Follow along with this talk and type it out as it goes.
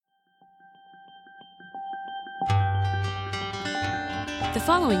The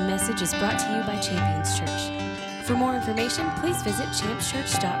following message is brought to you by Champions Church. For more information, please visit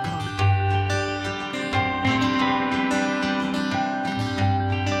championschurch.com.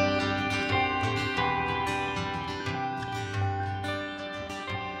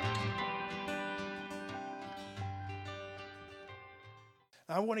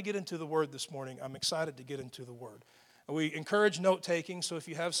 I want to get into the Word this morning. I'm excited to get into the Word. We encourage note-taking, so if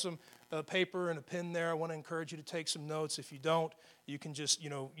you have some paper and a pen there, I want to encourage you to take some notes. If you don't, you can just,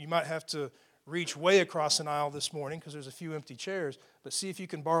 you might have to reach way across an aisle this morning because there's a few empty chairs, but see if you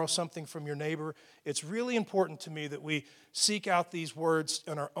can borrow something from your neighbor. It's really important to me that we seek out these words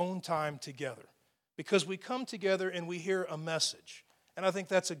in our own time together because we come together and we hear a message, and I think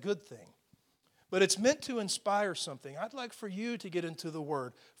that's a good thing. But it's meant to inspire something. I'd like for you to get into the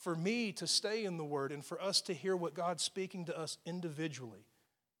Word, for me to stay in the Word, and for us to hear what God's speaking to us individually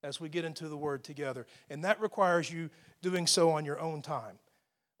as we get into the Word together. And that requires you doing so on your own time.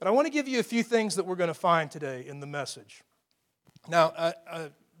 But I want to give you a few things that we're going to find today in the message. Now, I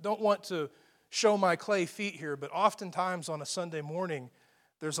don't want to show my clay feet here, but oftentimes on a Sunday morning,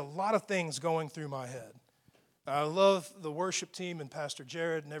 there's a lot of things going through my head. I love the worship team and Pastor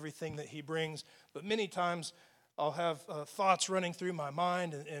Jared and everything that he brings, but many times I'll have thoughts running through my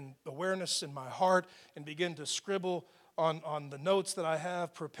mind and awareness in my heart and begin to scribble on the notes that I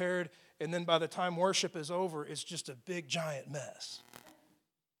have prepared, and then by the time worship is over, it's just a big, giant mess.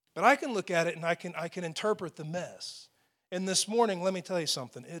 But I can look at it and I can interpret the mess. And this morning, let me tell you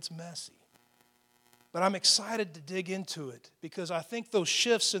something, it's messy. But I'm excited to dig into it because I think those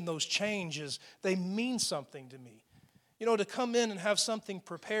shifts and those changes, they mean something to me. To come in and have something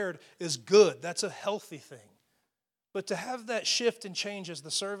prepared is good. That's a healthy thing. But to have that shift and change as the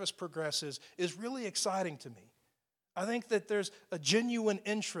service progresses is really exciting to me. I think that there's a genuine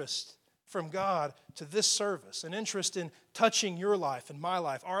interest from God to this service, an interest in touching your life and my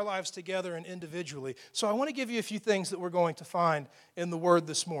life, our lives together and individually. So I want to give you a few things that we're going to find in the Word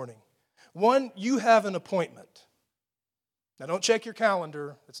this morning. One, you have an appointment. Now, don't check your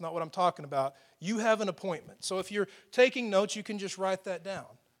calendar. That's not what I'm talking about. You have an appointment. So if you're taking notes, you can just write that down.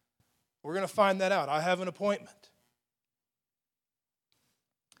 We're going to find that out. I have an appointment.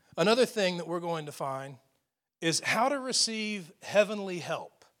 Another thing that we're going to find is how to receive heavenly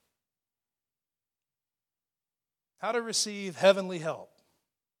help. How to receive heavenly help.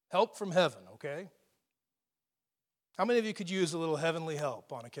 Help from heaven, okay? How many of you could use a little heavenly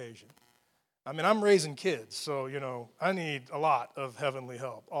help on occasion? I mean, I'm raising kids, so, I need a lot of heavenly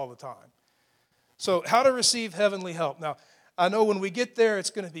help all the time. So, how to receive heavenly help. Now, I know when we get there,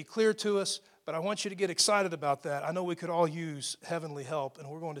 it's going to be clear to us, but I want you to get excited about that. I know we could all use heavenly help, and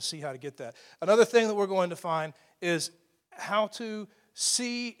we're going to see how to get that. Another thing that we're going to find is how to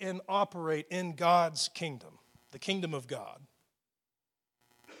see and operate in God's kingdom, the kingdom of God.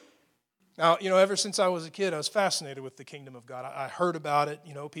 Now, ever since I was a kid, I was fascinated with the kingdom of God. I heard about it.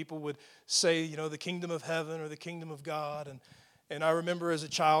 People would say, the kingdom of heaven or the kingdom of God. And I remember as a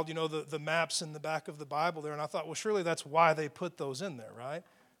child, the maps in the back of the Bible there. And I thought, well, surely that's why they put those in there, right?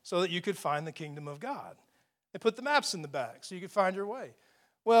 So that you could find the kingdom of God. They put the maps in the back so you could find your way.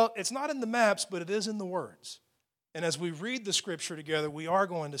 Well, it's not in the maps, but it is in the words. And as we read the scripture together, we are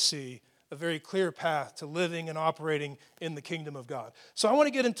going to see a very clear path to living and operating in the kingdom of God. So I want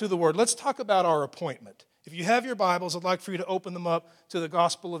to get into the Word. Let's talk about our appointment. If you have your Bibles, I'd like for you to open them up to the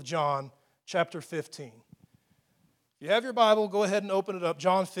Gospel of John, chapter 15. If you have your Bible, go ahead and open it up,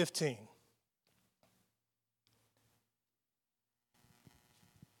 John 15.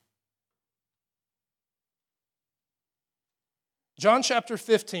 John chapter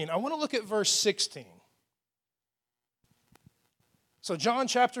 15, I want to look at verse 16. So John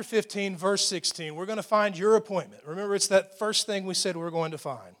chapter 15, verse 16, we're going to find your appointment. Remember, it's that first thing we said we're going to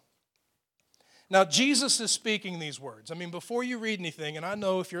find. Now, Jesus is speaking these words. I mean, before you read anything, and I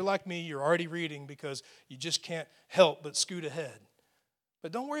know if you're like me, you're already reading because you just can't help but scoot ahead.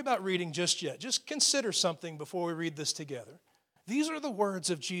 But don't worry about reading just yet. Just consider something before we read this together. These are the words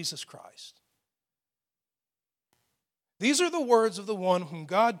of Jesus Christ. These are the words of the one whom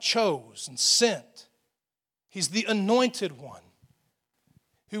God chose and sent. He's the anointed one,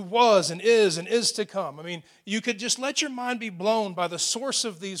 who was and is to come. I mean, you could just let your mind be blown by the source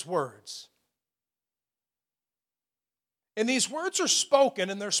of these words. And these words are spoken,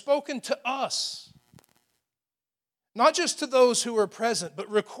 and they're spoken to us. Not just to those who are present, but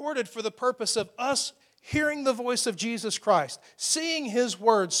recorded for the purpose of us hearing the voice of Jesus Christ, seeing His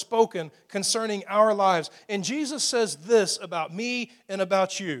words spoken concerning our lives. And Jesus says this about me and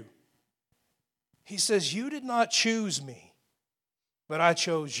about you. He says, "You did not choose me, but I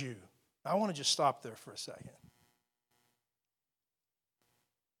chose you." I want to just stop there for a second.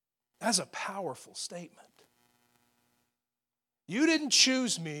 That's a powerful statement. You didn't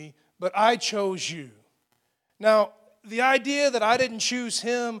choose me, but I chose you. Now, the idea that I didn't choose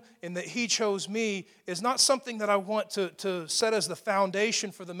him and that he chose me is not something that I want to set as the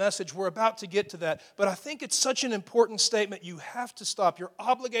foundation for the message. We're about to get to that. But I think it's such an important statement. You have to stop. You're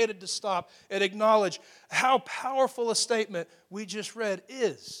obligated to stop and acknowledge how powerful a statement we just read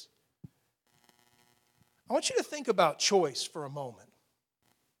is. I want you to think about choice for a moment.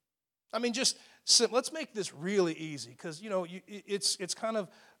 I mean, let's make this really easy because, it's kind of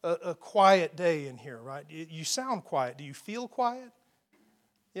a quiet day in here, right? You sound quiet. Do you feel quiet?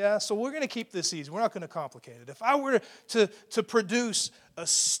 Yeah, so we're going to keep this easy. We're not going to complicate it. If I were to produce a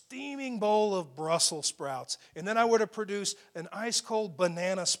steaming bowl of Brussels sprouts, and then I were to produce an ice-cold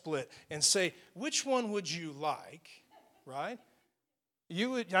banana split and say, which one would you like, right?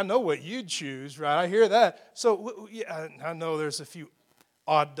 I know what you'd choose, right? I hear that. So, yeah, I know there's a few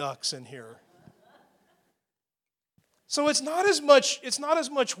odd ducks in here. So it's not as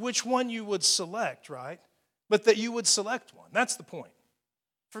much which one you would select, right? But that you would select one. That's the point.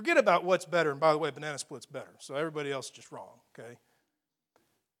 Forget about what's better. And by the way, banana split's better. So everybody else is just wrong, okay?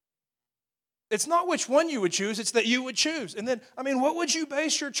 It's not which one you would choose, it's that you would choose. And then, what would you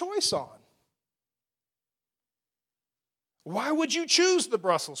base your choice on? Why would you choose the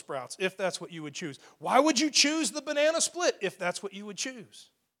Brussels sprouts if that's what you would choose? Why would you choose the banana split if that's what you would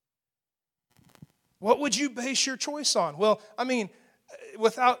choose? What would you base your choice on? Well,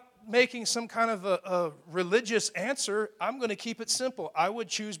 without making some kind of a religious answer, I'm going to keep it simple. I would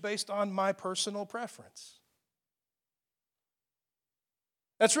choose based on my personal preference.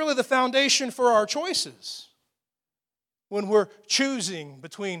 That's really the foundation for our choices when we're choosing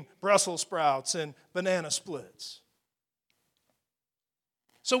between Brussels sprouts and banana splits.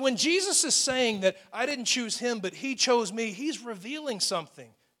 So when Jesus is saying that I didn't choose him, but he chose me, he's revealing something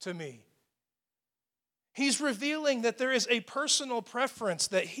to me. He's revealing that there is a personal preference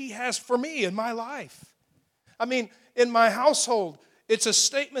that he has for me in my life. In my household, it's a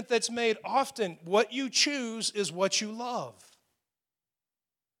statement that's made often. What you choose is what you love.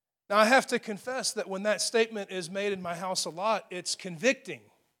 Now, I have to confess that when that statement is made in my house a lot, it's convicting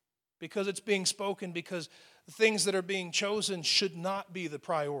because it's being spoken because the things that are being chosen should not be the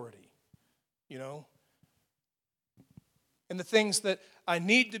priority, And the things that I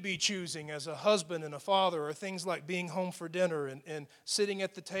need to be choosing as a husband and a father are things like being home for dinner and sitting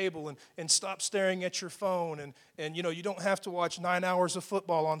at the table and stop staring at your phone and you don't have to watch 9 hours of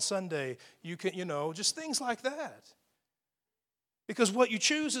football on Sunday. You can, just things like that. Because what you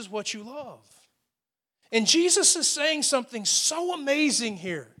choose is what you love. And Jesus is saying something so amazing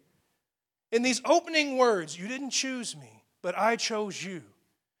here. In these opening words, you didn't choose me, but I chose you.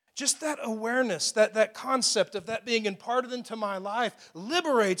 Just that awareness, that concept of that being imparted into my life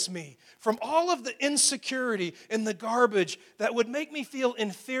liberates me from all of the insecurity and the garbage that would make me feel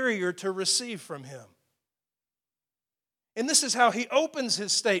inferior to receive from him. And this is how he opens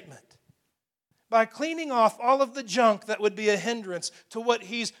his statement. By cleaning off all of the junk that would be a hindrance to what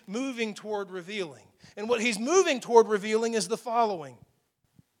he's moving toward revealing. And what he's moving toward revealing is the following.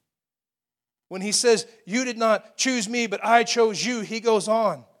 When he says, you did not choose me, but I chose you, he goes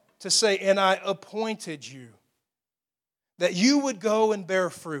on to say, and I appointed you, that you would go and bear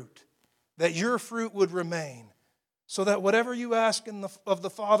fruit, that your fruit would remain, so that whatever you ask of the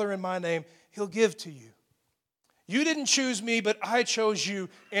Father in my name, he'll give to you. You didn't choose me, but I chose you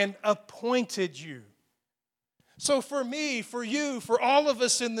and appointed you. So for me, for you, for all of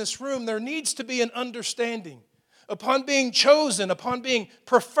us in this room, there needs to be an understanding. Upon being chosen, upon being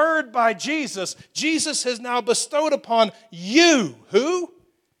preferred by Jesus, Jesus has now bestowed upon you, who?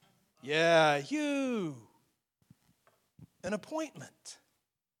 Yeah, you. An appointment.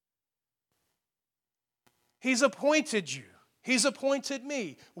 He's appointed you. He's appointed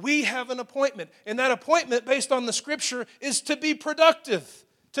me. We have an appointment. And that appointment, based on the Scripture, is to be productive,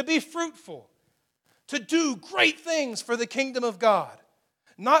 to be fruitful, to do great things for the kingdom of God.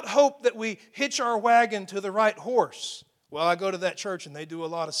 Not hope that we hitch our wagon to the right horse. Well, I go to that church and they do a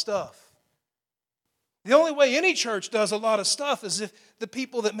lot of stuff. The only way any church does a lot of stuff is if the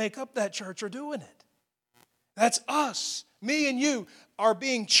people that make up that church are doing it. That's us. Me and you are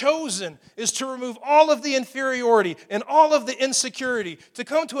being chosen is to remove all of the inferiority and all of the insecurity, to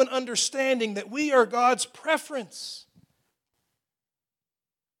come to an understanding that we are God's preference.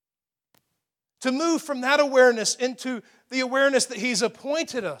 To move from that awareness into the awareness that He's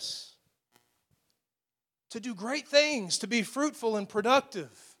appointed us to do great things, to be fruitful and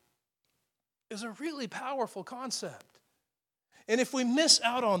productive, is a really powerful concept. And if we miss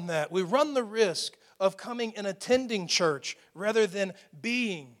out on that, we run the risk of coming and attending church rather than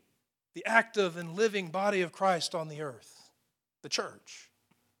being the active and living body of Christ on the earth, the church.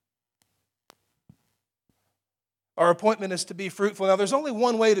 Our appointment is to be fruitful. Now, there's only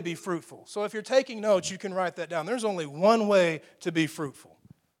one way to be fruitful. So if you're taking notes, you can write that down. There's only one way to be fruitful.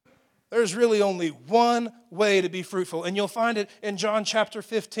 There's really only one way to be fruitful, and you'll find it in John chapter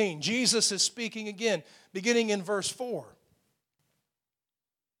 15. Jesus is speaking again, beginning in verse 4.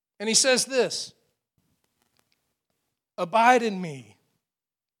 And he says this, "Abide in me,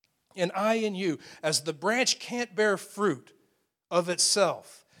 and I in you, as the branch can't bear fruit of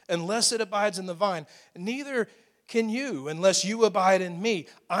itself unless it abides in the vine, neither can you unless you abide in me.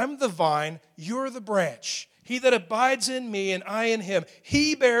 I'm the vine, you're the branch. He that abides in me and I in him,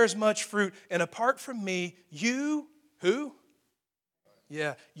 he bears much fruit. And apart from me, you," who?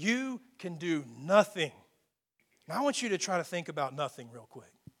 Yeah, "you can do nothing." Now I want you to try to think about nothing real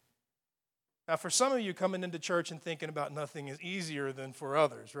quick. Now for some of you, coming into church and thinking about nothing is easier than for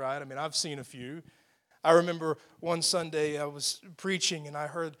others, right? I mean, I've seen a few. I remember one Sunday I was preaching and I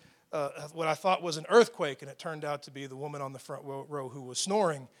heard what I thought was an earthquake, and it turned out to be the woman on the front row who was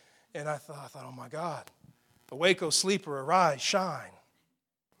snoring. And I thought, oh my God. Awake, O sleeper, arise, shine.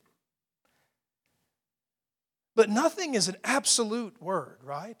 But nothing is an absolute word,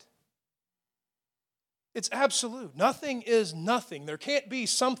 right? It's absolute. Nothing is nothing. There can't be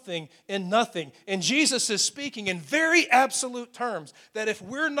something in nothing. And Jesus is speaking in very absolute terms that if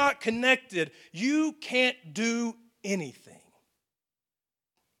we're not connected, you can't do anything.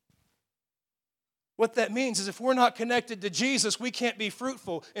 What that means is if we're not connected to Jesus, we can't be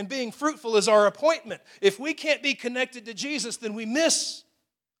fruitful. And being fruitful is our appointment. If we can't be connected to Jesus, then we miss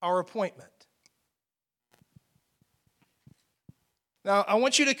our appointment. Now, I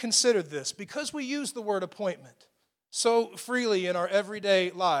want you to consider this. Because we use the word appointment so freely in our everyday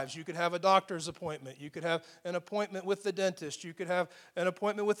lives, you could have a doctor's appointment. You could have an appointment with the dentist. You could have an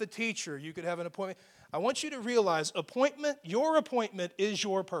appointment with a teacher. You could have an appointment. I want you to realize your appointment is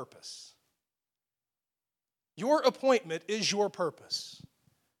your purpose. Your appointment is your purpose.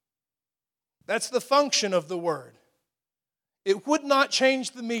 That's the function of the word. It would not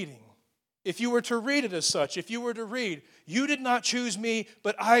change the meaning if you were to read it as such. If you were to read, "You did not choose me,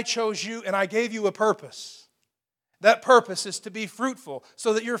 but I chose you, and I gave you a purpose." That purpose is to be fruitful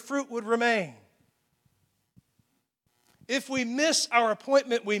so that your fruit would remain. If we miss our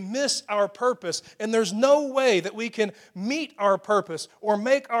appointment, we miss our purpose, and there's no way that we can meet our purpose or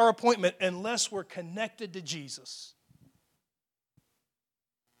make our appointment unless we're connected to Jesus.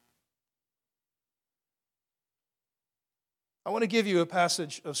 I want to give you a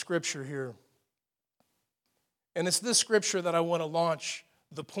passage of Scripture here, and it's this Scripture that I want to launch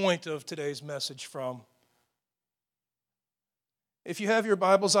the point of today's message from. If you have your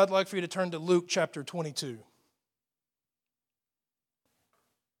Bibles, I'd like for you to turn to Luke chapter 22.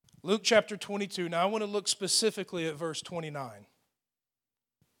 Luke chapter 22. Now I want to look specifically at verse 29.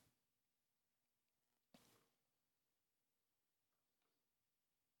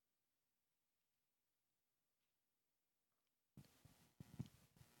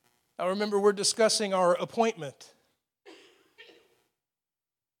 Now remember, we're discussing our appointment.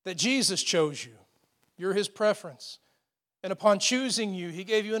 That Jesus chose you. You're his preference. And upon choosing you, he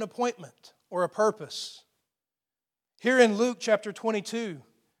gave you an appointment or a purpose. Here in Luke chapter 22,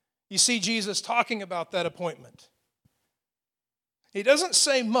 you see Jesus talking about that appointment. He doesn't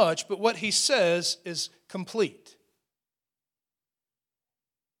say much, but what he says is complete.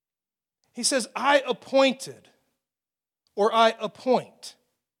 He says, "I appointed," or "I appoint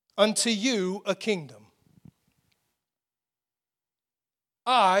unto you a kingdom."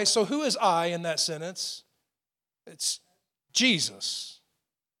 So who is I in that sentence? It's Jesus.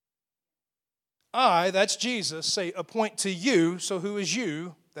 That's Jesus, say appoint to you, so who is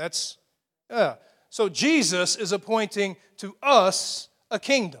you? So Jesus is appointing to us a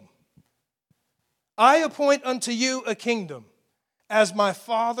kingdom. "I appoint unto you a kingdom, as my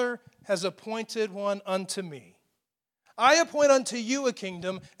Father has appointed one unto me. I appoint unto you a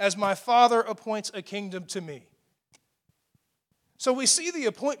kingdom, as my Father appoints a kingdom to me." So we see the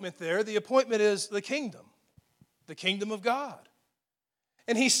appointment there. The appointment is the kingdom of God.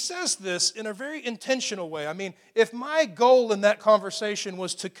 And he says this in a very intentional way. I mean, if my goal in that conversation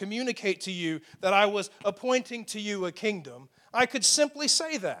was to communicate to you that I was appointing to you a kingdom, I could simply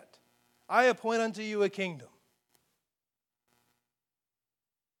say that. "I appoint unto you a kingdom."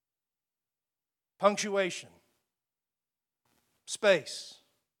 Punctuation. Space.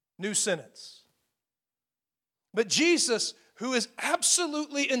 New sentence. But Jesus, who is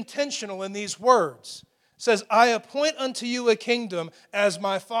absolutely intentional in these words, says, "I appoint unto you a kingdom as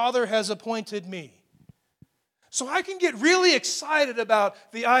my Father has appointed me." So I can get really excited about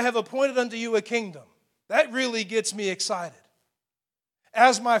the I have appointed unto you a kingdom. That really gets me excited.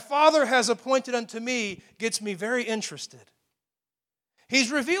 As my Father has appointed unto me gets me very interested. He's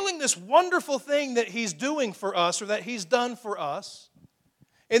revealing this wonderful thing that He's doing for us or that He's done for us.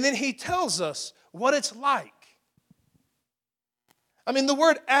 And then He tells us what it's like. I mean, the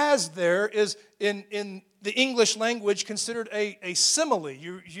word as there is in the English language considered a simile.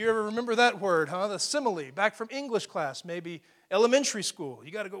 You ever remember that word, huh? The simile, back from English class, maybe elementary school.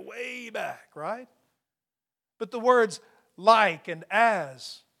 You got to go way back, right? But the words like and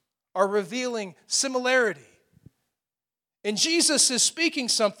as are revealing similarity. And Jesus is speaking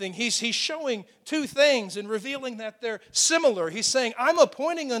something. He's showing two things and revealing that they're similar. He's saying, I'm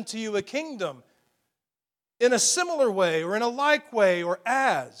appointing unto you a kingdom in a similar way or in a like way or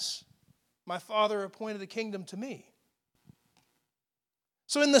as my Father appointed a kingdom to me.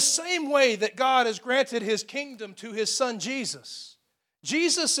 So in the same way that God has granted His kingdom to His Son Jesus,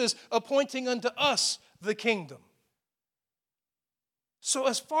 Jesus is appointing unto us the kingdom. So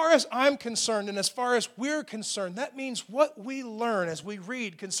as far as I'm concerned and as far as we're concerned, that means what we learn as we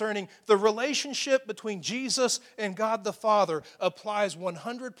read concerning the relationship between Jesus and God the Father applies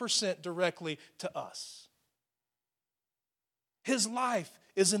 100% directly to us. His life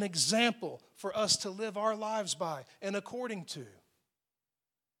is an example for us to live our lives by and according to.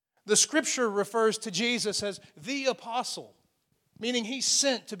 The Scripture refers to Jesus as the apostle, meaning He's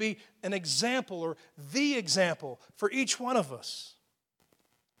sent to be an example or the example for each one of us.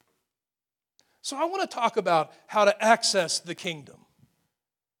 So I want to talk about how to access the kingdom.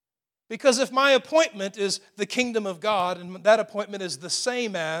 Because if my appointment is the kingdom of God, and that appointment is the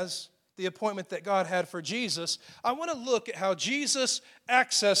same as the appointment that God had for Jesus, I want to look at how Jesus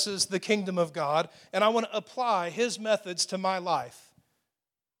accesses the kingdom of God, and I want to apply His methods to my life.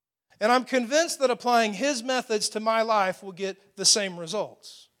 And I'm convinced that applying His methods to my life will get the same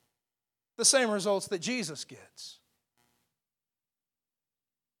results that Jesus gets.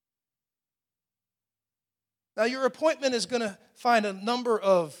 Now, your appointment is going to find a number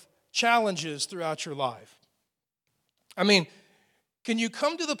of challenges throughout your life. I mean, can you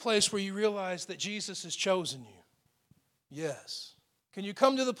come to the place where you realize that Jesus has chosen you? Yes. Can you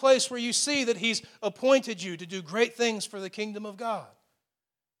come to the place where you see that He's appointed you to do great things for the kingdom of God?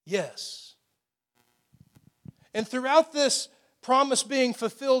 Yes. And throughout this promise being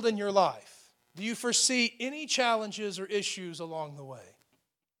fulfilled in your life, do you foresee any challenges or issues along the way?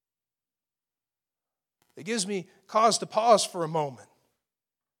 It gives me cause to pause for a moment.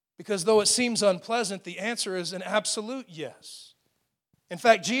 Because though it seems unpleasant, the answer is an absolute yes. In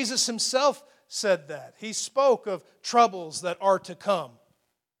fact, Jesus Himself said that. He spoke of troubles that are to come.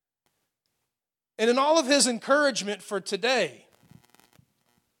 And in all of His encouragement for today,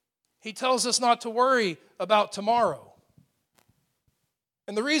 He tells us not to worry about tomorrow.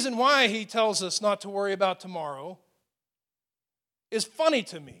 And the reason why He tells us not to worry about tomorrow is funny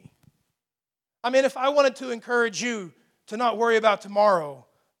to me. I mean, if I wanted to encourage you to not worry about tomorrow,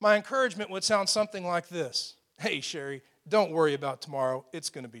 my encouragement would sound something like this. Hey, Sherry, don't worry about tomorrow. It's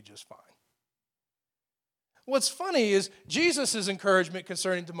going to be just fine. What's funny is Jesus' encouragement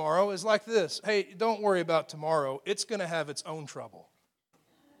concerning tomorrow is like this. Hey, don't worry about tomorrow. It's going to have its own trouble.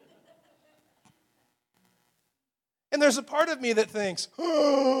 And there's a part of me that thinks,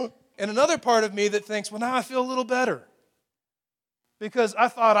 oh, and another part of me that thinks, well, now I feel a little better. Because I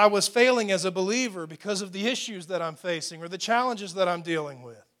thought I was failing as a believer because of the issues that I'm facing or the challenges that I'm dealing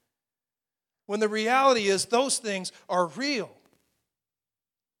with. When the reality is those things are real.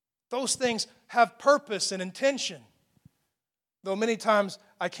 Those things have purpose and intention. Though many times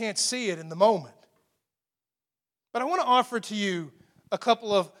I can't see it in the moment. But I want to offer to you a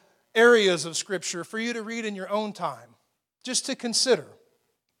couple of areas of Scripture for you to read in your own time, just to consider.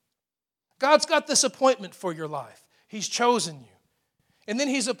 God's got this appointment for your life. He's chosen you. And then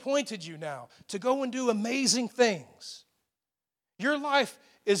He's appointed you now to go and do amazing things. Your life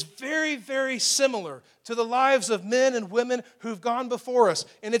is very, very similar to the lives of men and women who've gone before us.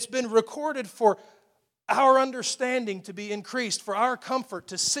 And it's been recorded for our understanding to be increased, for our comfort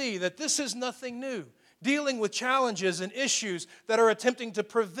to see that this is nothing new. Dealing with challenges and issues that are attempting to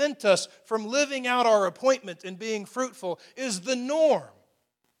prevent us from living out our appointment and being fruitful is the norm.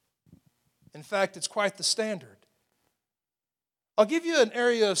 In fact, it's quite the standard. I'll give you an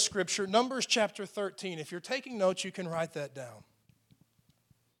area of Scripture, Numbers chapter 13. If you're taking notes, you can write that down.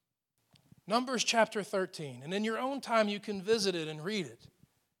 Numbers chapter 13. And in your own time, you can visit it and read it.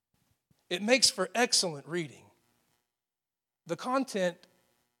 It makes for excellent reading. The content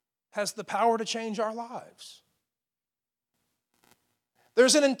has the power to change our lives.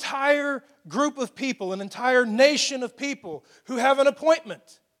 There's an entire group of people, an entire nation of people who have an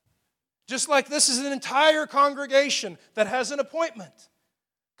appointment. Just like this is an entire congregation that has an appointment,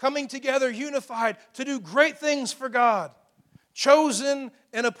 coming together unified to do great things for God, chosen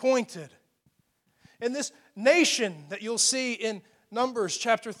and appointed. And this nation that you'll see in Numbers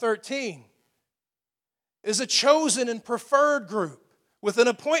chapter 13 is a chosen and preferred group with an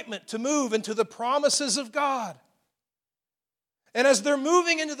appointment to move into the promises of God. And as they're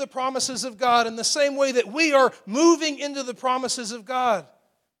moving into the promises of God in the same way that we are moving into the promises of God,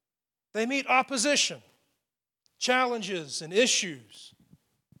 they meet opposition, challenges, and issues.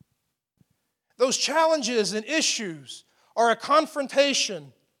 Those challenges and issues are a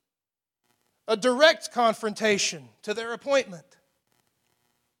confrontation, a direct confrontation to their appointment.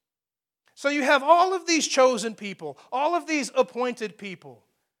 So you have all of these chosen people, all of these appointed people,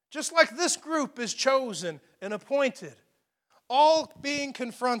 just like this group is chosen and appointed, all being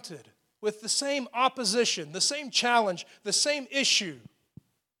confronted with the same opposition, the same challenge, the same issue.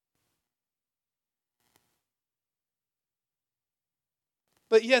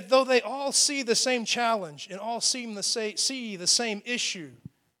 But yet, though they all see the same challenge and all seem to see the same issue,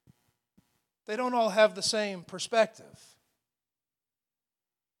 they don't all have the same perspective.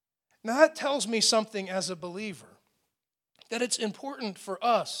 Now that tells me something as a believer, that it's important for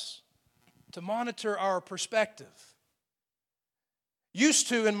us to monitor our perspective. Used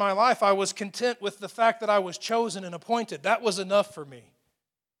to, in my life, I was content with the fact that I was chosen and appointed. That was enough for me.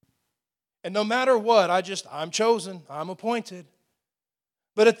 And no matter what, I'm chosen, I'm appointed.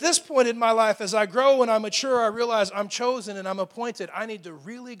 But at this point in my life, as I grow and I mature, I realize I'm chosen and I'm appointed. I need to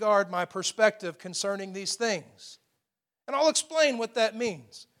really guard my perspective concerning these things. And I'll explain what that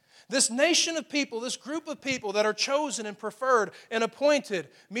means. This nation of people, this group of people that are chosen and preferred and appointed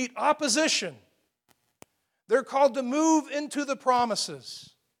meet opposition. They're called to move into the promises.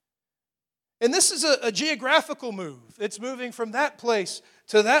 And this is a geographical move. It's moving from that place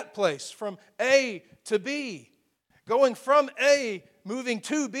to that place, from A to B. Going from A, moving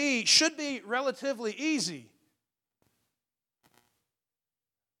to B, should be relatively easy.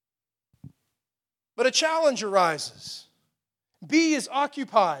 But a challenge arises. B is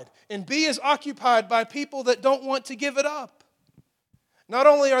occupied, and B is occupied by people that don't want to give it up. Not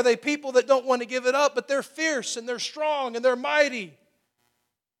only are they people that don't want to give it up, but they're fierce and they're strong and they're mighty.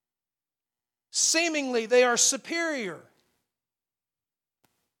 Seemingly, they are superior.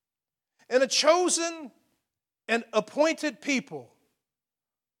 And a chosen and appointed people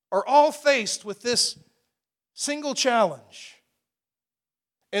are all faced with this single challenge.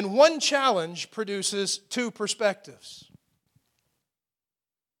 And one challenge produces two perspectives.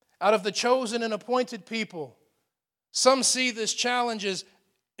 Out of the chosen and appointed people, some see this challenge as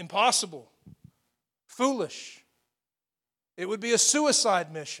impossible, foolish. It would be a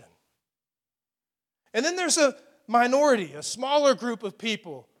suicide mission. And then there's a minority, a smaller group of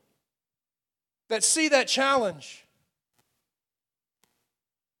people that see that challenge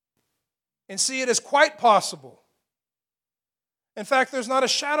and see it as quite possible. In fact, there's not a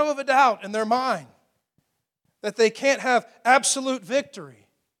shadow of a doubt in their mind that they can't have absolute victory.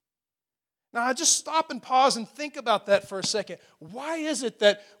 Now, I just stop and pause and think about that for a second. Why is it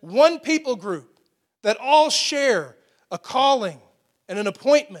that one people group that all share a calling and an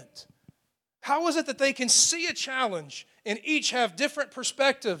appointment, how is it that they can see a challenge and each have different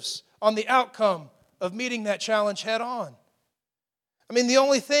perspectives on the outcome of meeting that challenge head on? I mean, the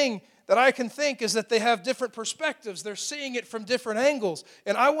only thing that I can think is that they have different perspectives. They're seeing it from different angles.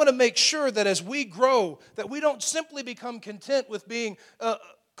 And I want to make sure that as we grow, that we don't simply become content with being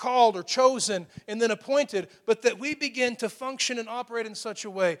called or chosen and then appointed, but that we begin to function and operate in such a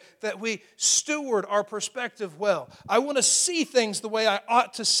way that we steward our perspective well. I want to see things the way I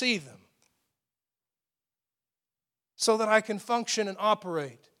ought to see them so that I can function and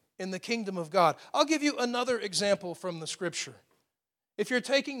operate in the kingdom of God. I'll give you another example from the Scripture. If you're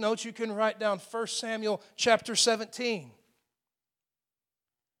taking notes, you can write down 1 Samuel chapter 17.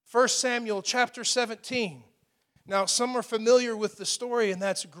 1 Samuel chapter 17. Now, some are familiar with the story, and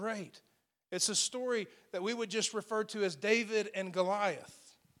that's great. It's a story that we would just refer to as David and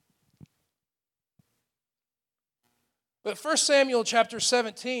Goliath. But 1 Samuel chapter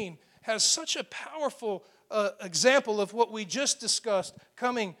 17 has such a powerful example of what we just discussed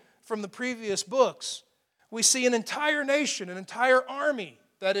coming from the previous books. We see an entire nation, an entire army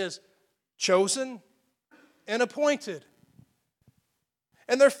that is chosen and appointed.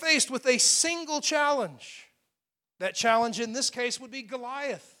 And they're faced with a single challenge. That challenge in this case would be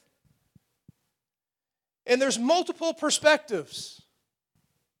Goliath. And there's multiple perspectives.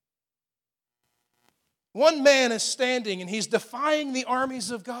 One man is standing and he's defying the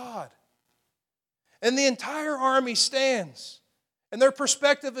armies of God. And the entire army stands. And their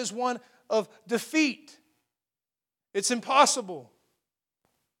perspective is one of defeat. It's impossible.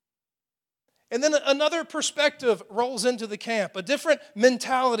 And then another perspective rolls into the camp. A different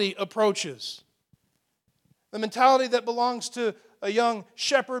mentality approaches. The mentality that belongs to a young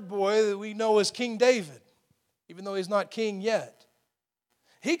shepherd boy that we know as King David, even though he's not king yet.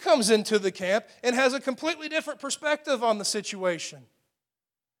 He comes into the camp and has a completely different perspective on the situation.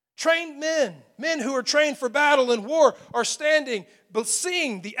 Trained men who are trained for battle and war, are standing, but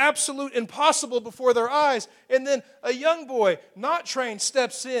seeing the absolute impossible before their eyes. And then a young boy, not trained,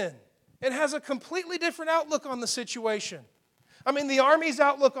 steps in and has a completely different outlook on the situation. I mean, the army's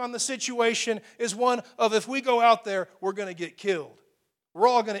outlook on the situation is one of, if we go out there, we're going to get killed. We're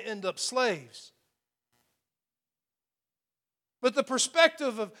all going to end up slaves. But the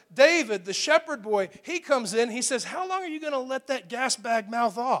perspective of David, the shepherd boy, he comes in, he says, how long are you going to let that gas bag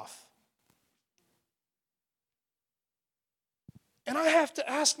mouth off? And I have to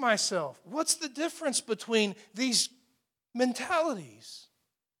ask myself, what's the difference between these mentalities?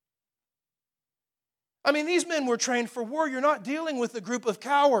 I mean, these men were trained for war. You're not dealing with a group of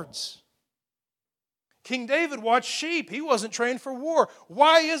cowards. King David watched sheep. He wasn't trained for war.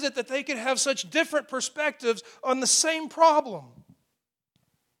 Why is it that they could have such different perspectives on the same problem?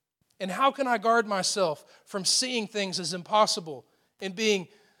 And how can I guard myself from seeing things as impossible and being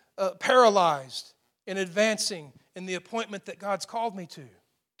paralyzed in advancing in the appointment that God's called me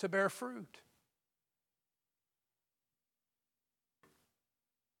to bear fruit?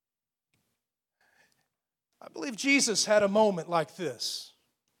 I believe Jesus had a moment like this.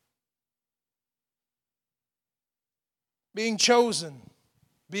 Being chosen,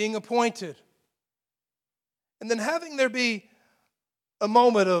 being appointed, and then having there be a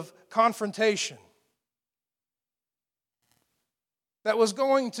moment of confrontation that was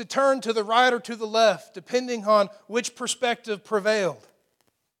going to turn to the right or to the left, depending on which perspective prevailed.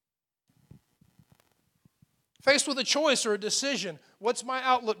 Faced with a choice or a decision, what's my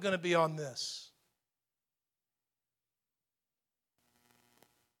outlook going to be on this?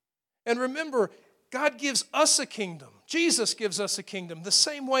 And remember, God gives us a kingdom. Jesus gives us a kingdom the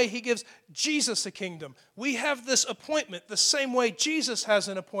same way He gives Jesus a kingdom. We have this appointment the same way Jesus has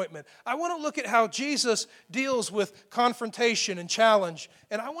an appointment. I want to look at how Jesus deals with confrontation and challenge,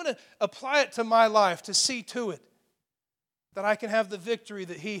 and I want to apply it to my life to see to it that I can have the victory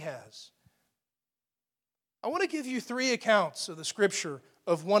that He has. I want to give you 3 accounts of the Scripture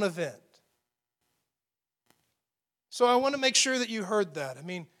of one event. So I want to make sure that you heard that. I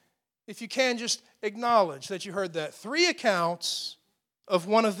mean, if you can, just acknowledge that you heard that. 3 accounts of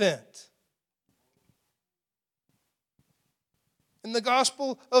one event. In the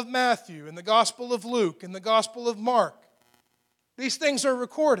Gospel of Matthew, in the Gospel of Luke, in the Gospel of Mark, these things are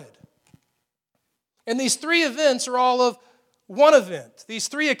recorded. And these 3 events are all of one event. These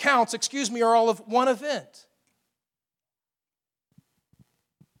 3 accounts, are all of one event.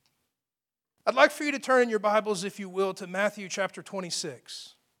 I'd like for you to turn in your Bibles, if you will, to Matthew chapter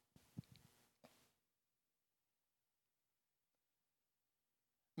 26.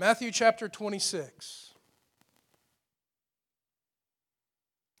 Matthew chapter 26.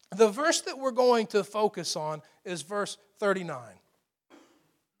 The verse that we're going to focus on is verse 39.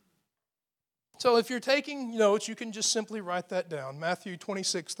 So if you're taking notes, you can just simply write that down, Matthew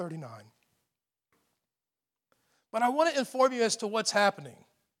 26, 39. But I want to inform you as to what's happening.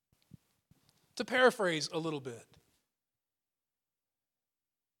 To paraphrase a little bit.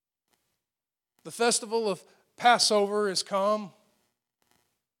 The festival of Passover has come.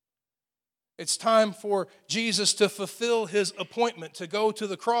 It's time for Jesus to fulfill His appointment to go to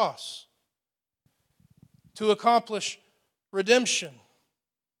the cross, to accomplish redemption.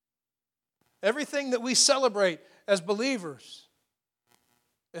 Everything that we celebrate as believers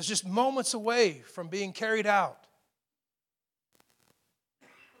is just moments away from being carried out.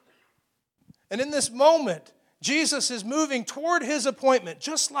 And in this moment, Jesus is moving toward His appointment,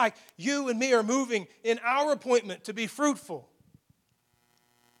 just like you and me are moving in our appointment to be fruitful.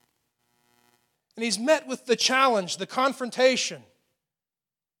 And He's met with the challenge, the confrontation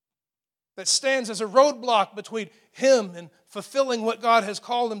that stands as a roadblock between Him and fulfilling what God has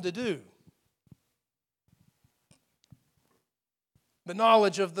called Him to do. The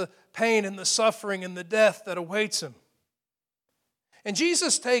knowledge of the pain and the suffering and the death that awaits Him. And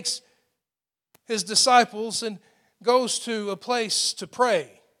Jesus takes His disciples and goes to a place to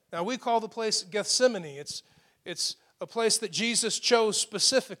pray. Now we call the place Gethsemane. It's a place that Jesus chose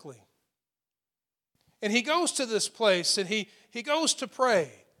specifically. And He goes to this place and he goes to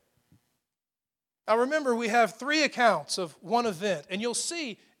pray. Now remember, we have 3 accounts of one event, and you'll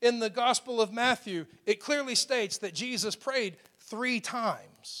see in the Gospel of Matthew, it clearly states that Jesus prayed 3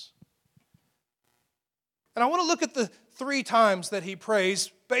 times. And I want to look at the 3 times that he prays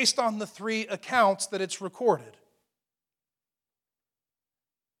based on the 3 accounts that it's recorded.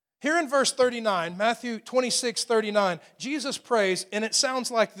 Here in verse 39, Matthew 26:39, Jesus prays, and it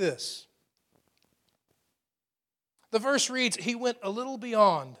sounds like this. The verse reads, "He went a little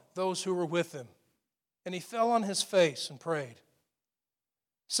beyond those who were with him, and he fell on his face and prayed,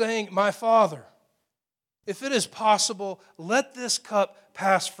 saying, 'My Father, if it is possible, let this cup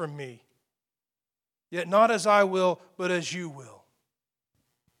pass from me. Yet not as I will, but as you will.'"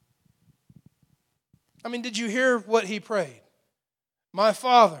 I mean, did you hear what he prayed? "My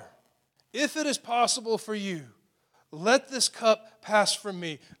Father, if it is possible for you, let this cup pass from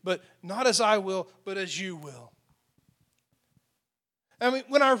me, but not as I will, but as you will." I mean,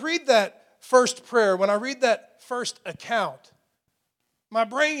 when I read that first prayer, when I read that first account, my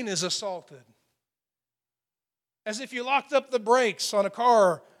brain is assaulted. As if you locked up the brakes on a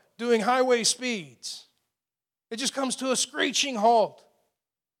car doing highway speeds. It just comes to a screeching halt.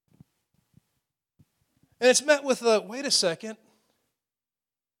 And it's met with a, wait a second.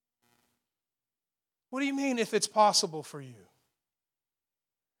 What do you mean if it's possible for you?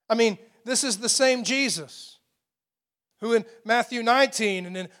 I mean, this is the same Jesus who in Matthew 19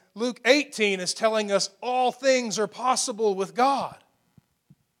 and in Luke 18 is telling us all things are possible with God.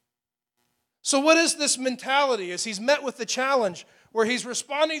 So what is this mentality as he's met with the challenge where he's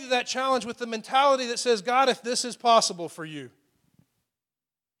responding to that challenge with the mentality that says, "God, if this is possible for you."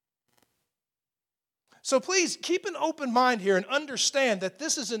 So please keep an open mind here and understand that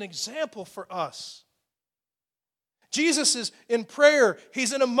this is an example for us. Jesus is in prayer.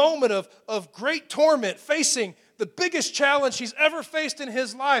 He's in a moment of great torment, facing the biggest challenge he's ever faced in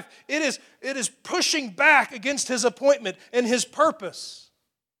his life. It is pushing back against his appointment and his purpose.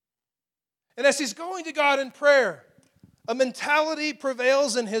 And as he's going to God in prayer, a mentality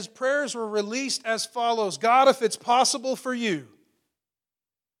prevails and his prayers were released as follows: "God, if it's possible for you."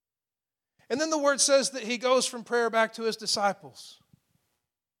 And then the word says that he goes from prayer back to his disciples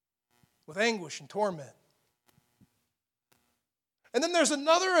with anguish and torment. And then there's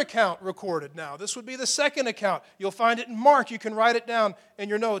another account recorded now. This would be the second account. You'll find it in Mark. You can write it down in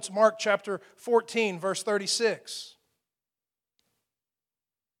your notes. Mark chapter 14, verse 36.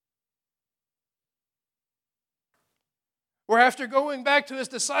 Where after going back to his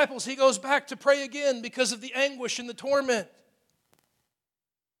disciples, he goes back to pray again because of the anguish and the torment.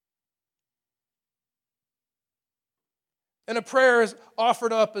 And a prayer is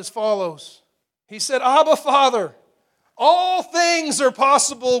offered up as follows. He said, "Abba, Father, all things are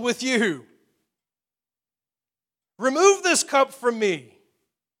possible with you. Remove this cup from me,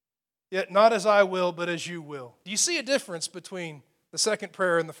 yet not as I will, but as you will." Do you see a difference between the second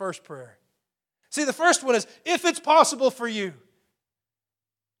prayer and the first prayer? See, the first one is, "If it's possible for you."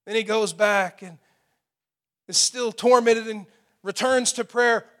 Then he goes back and is still tormented and returns to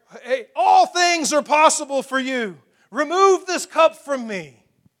prayer. "Hey, all things are possible for you. Remove this cup from me."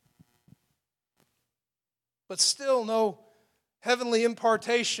 But still no heavenly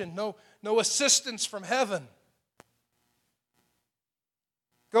impartation, no assistance from heaven.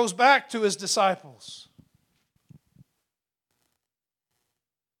 Goes back to his disciples.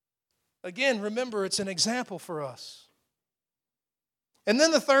 Again, remember, it's an example for us. And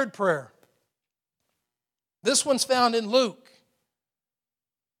then the third prayer. This one's found in Luke.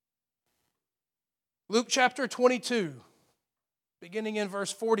 Luke chapter 22, beginning in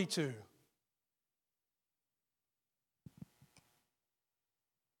verse 42.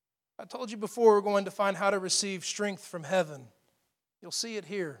 I told you before we're going to find how to receive strength from heaven. You'll see it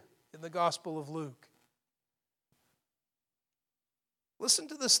here in the Gospel of Luke. Listen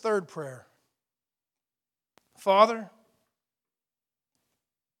to this third prayer. "Father,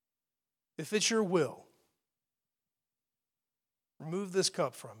 if it's your will, remove this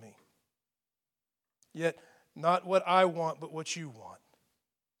cup from me. Yet not what I want, but what you want.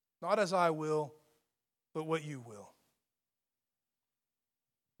 Not as I will, but what you will."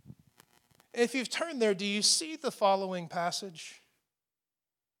 If you've turned there, do you see the following passage?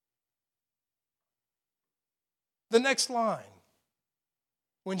 The next line.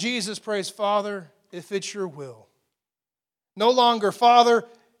 When Jesus prays, "Father, if it's your will." No longer, "Father,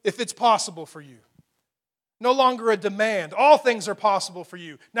 if it's possible for you." No longer a demand. "All things are possible for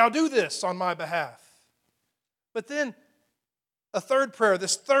you. Now do this on my behalf." But then a third prayer,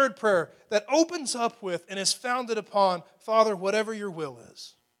 this third prayer that opens up with and is founded upon, "Father, whatever your will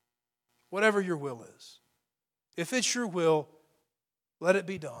is. Whatever your will is. If it's your will, let it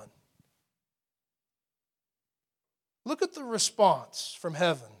be done." Look at the response from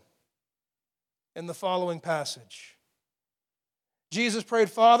heaven in the following passage. Jesus prayed,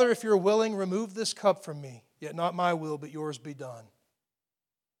 Father, if you're willing, remove this cup from me, yet not my will, but yours be done.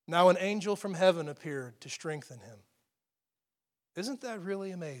 Now an angel from heaven appeared to strengthen him. Isn't that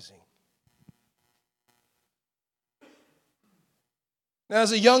really amazing? Now,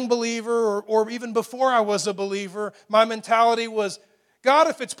 as a young believer, or even before I was a believer, my mentality was, God,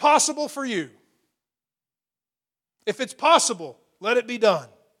 if it's possible for you, if it's possible, let it be done.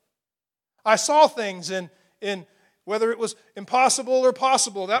 I saw things in whether it was impossible or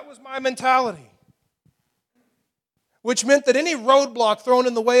possible. That was my mentality. Which meant that any roadblock thrown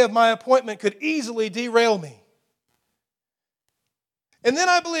in the way of my appointment could easily derail me. And then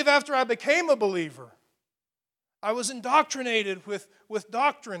I believe after I became a believer, I was indoctrinated with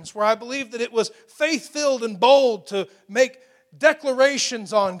doctrines where I believed that it was faith-filled and bold to make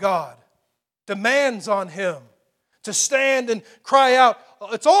declarations on God, demands on Him, to stand and cry out,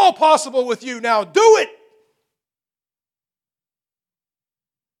 it's all possible with you now, do it!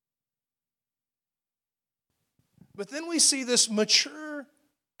 But then we see this mature,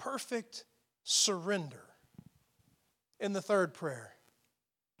 perfect surrender in the third prayer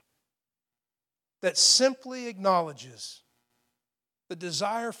that simply acknowledges the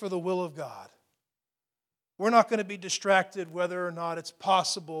desire for the will of God. We're not going to be distracted whether or not it's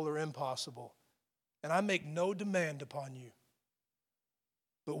possible or impossible. And I make no demand upon you.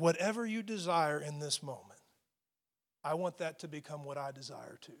 But whatever you desire in this moment, I want that to become what I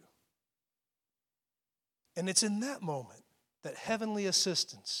desire too. And it's in that moment that heavenly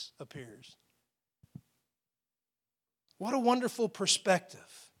assistance appears. What a wonderful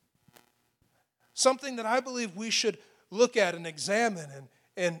perspective. Something that I believe we should look at and examine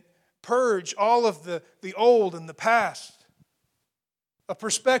and purge all of the old and the past. A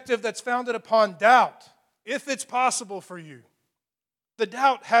perspective that's founded upon doubt, if it's possible for you. The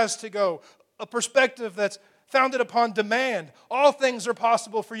doubt has to go. A perspective that's founded upon demand. All things are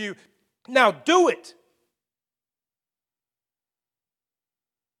possible for you. Now do it.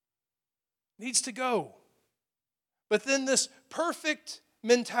 Needs to go. But then this perfect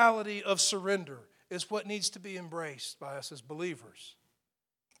mentality of surrender is what needs to be embraced by us as believers.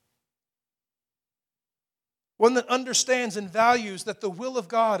 One that understands and values that the will of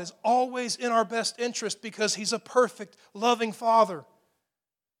God is always in our best interest because He's a perfect, loving Father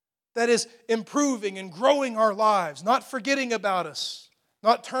that is improving and growing our lives, not forgetting about us,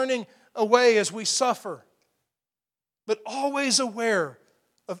 not turning away as we suffer, but always aware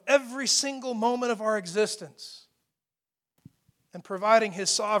of every single moment of our existence and providing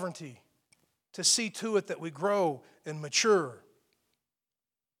His sovereignty to see to it that we grow and mature.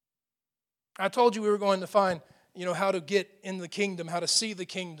 I told you we were going to find, how to get in the kingdom, how to see the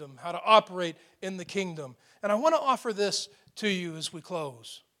kingdom, how to operate in the kingdom. And I want to offer this to you as we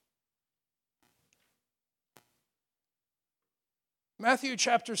close. Matthew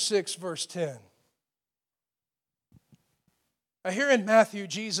chapter 6, verse 10. Now here in Matthew,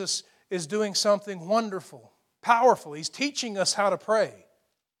 Jesus is doing something wonderful, powerful. He's teaching us how to pray.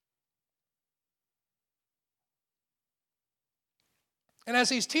 And as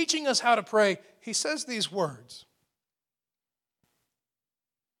He's teaching us how to pray, He says these words.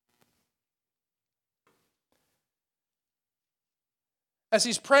 As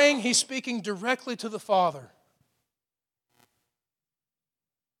He's praying, He's speaking directly to the Father.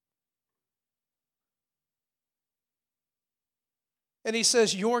 And He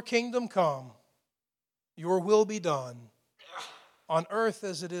says, your kingdom come, your will be done, on earth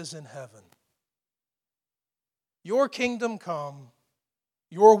as it is in heaven. Your kingdom come,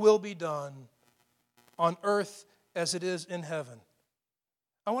 your will be done, on earth as it is in heaven.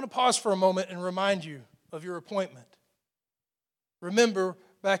 I want to pause for a moment and remind you of your appointment. Remember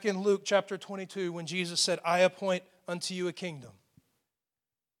back in Luke chapter 22 when Jesus said, I appoint unto you a kingdom,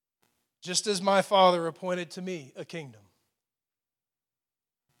 just as my Father appointed to me a kingdom.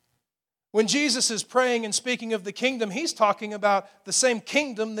 When Jesus is praying and speaking of the kingdom, He's talking about the same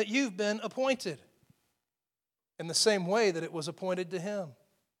kingdom that you've been appointed, in the same way that it was appointed to Him.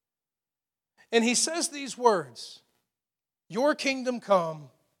 And He says these words, your kingdom come,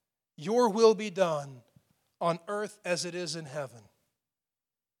 your will be done, on earth as it is in heaven.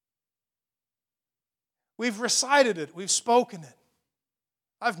 We've recited it, we've spoken it.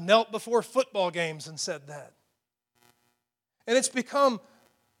 I've knelt before football games and said that. And it's become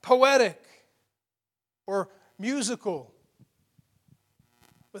poetic or musical.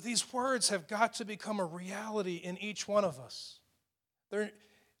 But these words have got to become a reality in each one of us. There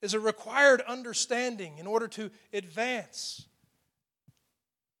is a required understanding in order to advance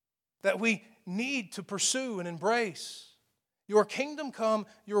that we need to pursue and embrace. Your kingdom come,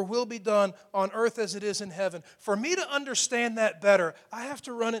 your will be done on earth as it is in heaven. For me to understand that better, I have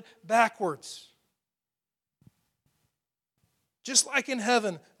to run it backwards. Just like in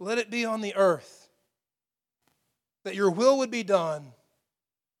heaven, let it be on the earth, that your will would be done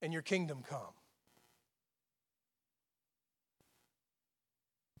and your kingdom come.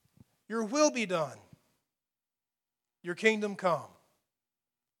 Your will be done, your kingdom come.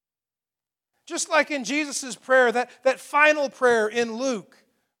 Just like in Jesus' prayer, that final prayer in Luke,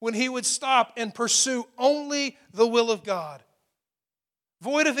 when he would stop and pursue only the will of God.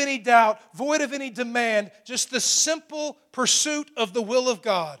 Void of any doubt, void of any demand, just the simple pursuit of the will of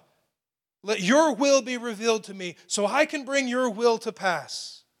God. Let your will be revealed to me so I can bring your will to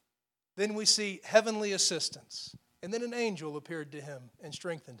pass. Then we see heavenly assistance. And then an angel appeared to him and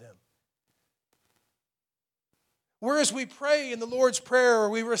strengthened him. Whereas we pray in the Lord's Prayer, or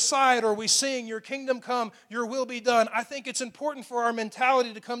we recite, or we sing, your kingdom come, your will be done, I think it's important for our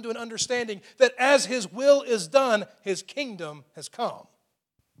mentality to come to an understanding that as his will is done, his kingdom has come.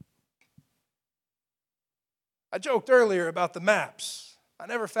 I joked earlier about the maps. I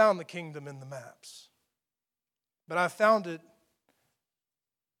never found the kingdom in the maps. But I found it,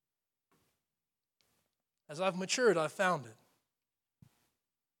 as I've matured, I've found it.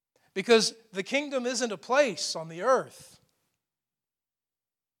 Because the kingdom isn't a place on the earth.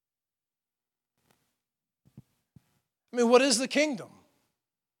 I mean, what is the kingdom?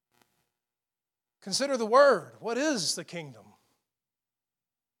 Consider the word. What is the kingdom?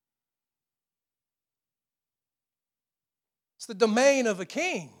 It's the domain of a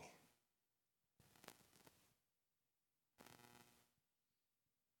king.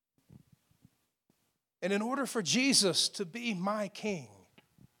 And in order for Jesus to be my king,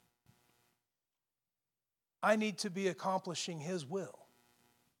 I need to be accomplishing his will.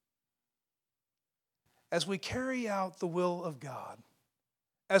 As we carry out the will of God,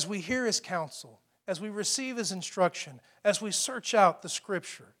 as we hear his counsel, as we receive his instruction, as we search out the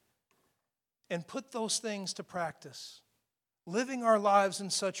Scripture and put those things to practice, living our lives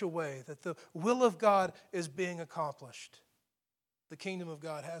in such a way that the will of God is being accomplished, the kingdom of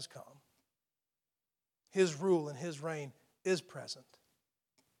God has come. His rule and his reign is present.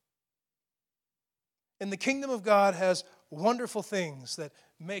 And the kingdom of God has wonderful things that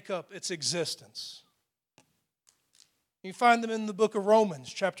make up its existence. You find them in the book of Romans,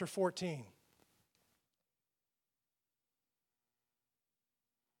 chapter 14.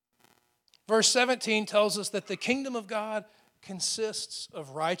 Verse 17 tells us that the kingdom of God consists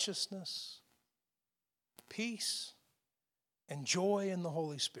of righteousness, peace, and joy in the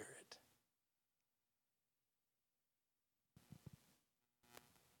Holy Spirit.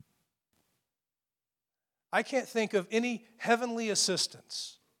 I can't think of any heavenly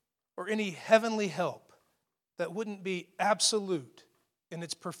assistance or any heavenly help that wouldn't be absolute in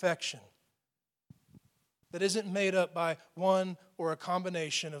its perfection, that isn't made up by one or a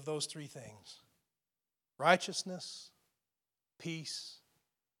combination of those three things: righteousness, peace,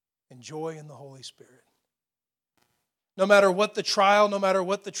 and joy in the Holy Spirit. No matter what the trial, no matter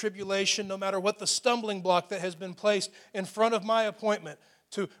what the tribulation, no matter what the stumbling block that has been placed in front of my appointment,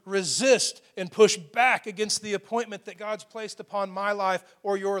 to resist and push back against the appointment that God's placed upon my life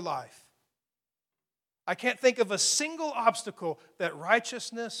or your life. I can't think of a single obstacle that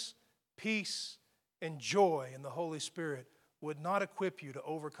righteousness, peace, and joy in the Holy Spirit would not equip you to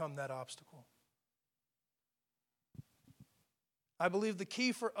overcome that obstacle. I believe the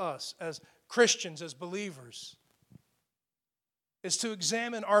key for us as Christians, as believers, is to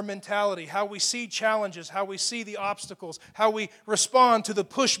examine our mentality, how we see challenges, how we see the obstacles, how we respond to the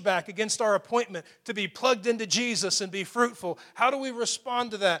pushback against our appointment to be plugged into Jesus and be fruitful. How do we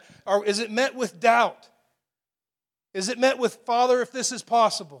respond to that? Or is it met with doubt? Is it met with, Father, if this is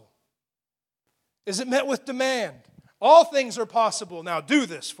possible? Is it met with demand? All things are possible. Now do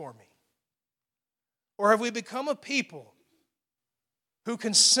this for me. Or have we become a people who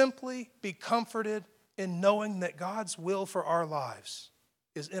can simply be comforted in knowing that God's will for our lives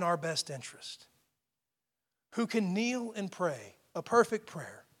is in our best interest? Who can kneel and pray a perfect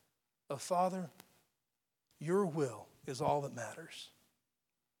prayer of, Father, your will is all that matters,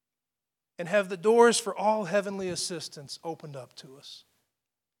 and have the doors for all heavenly assistance opened up to us?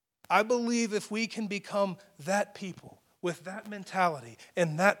 I believe if we can become that people with that mentality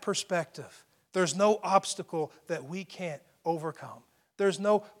and that perspective, there's no obstacle that we can't overcome. There's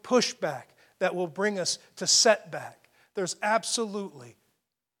no pushback that will bring us to setback. There's absolutely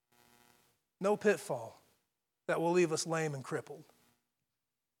no pitfall that will leave us lame and crippled.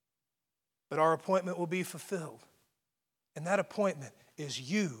 But our appointment will be fulfilled. And that appointment is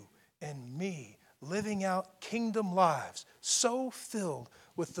you and me living out kingdom lives so filled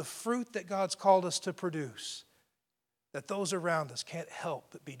with the fruit that God's called us to produce that those around us can't help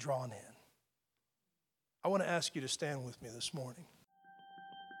but be drawn in. I want to ask you to stand with me this morning.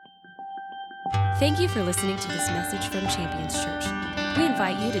 Thank you for listening to this message from Champions Church. We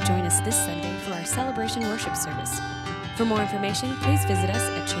invite you to join us this Sunday for our celebration worship service. For more information, please visit us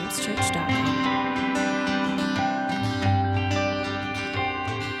at championschurch.com.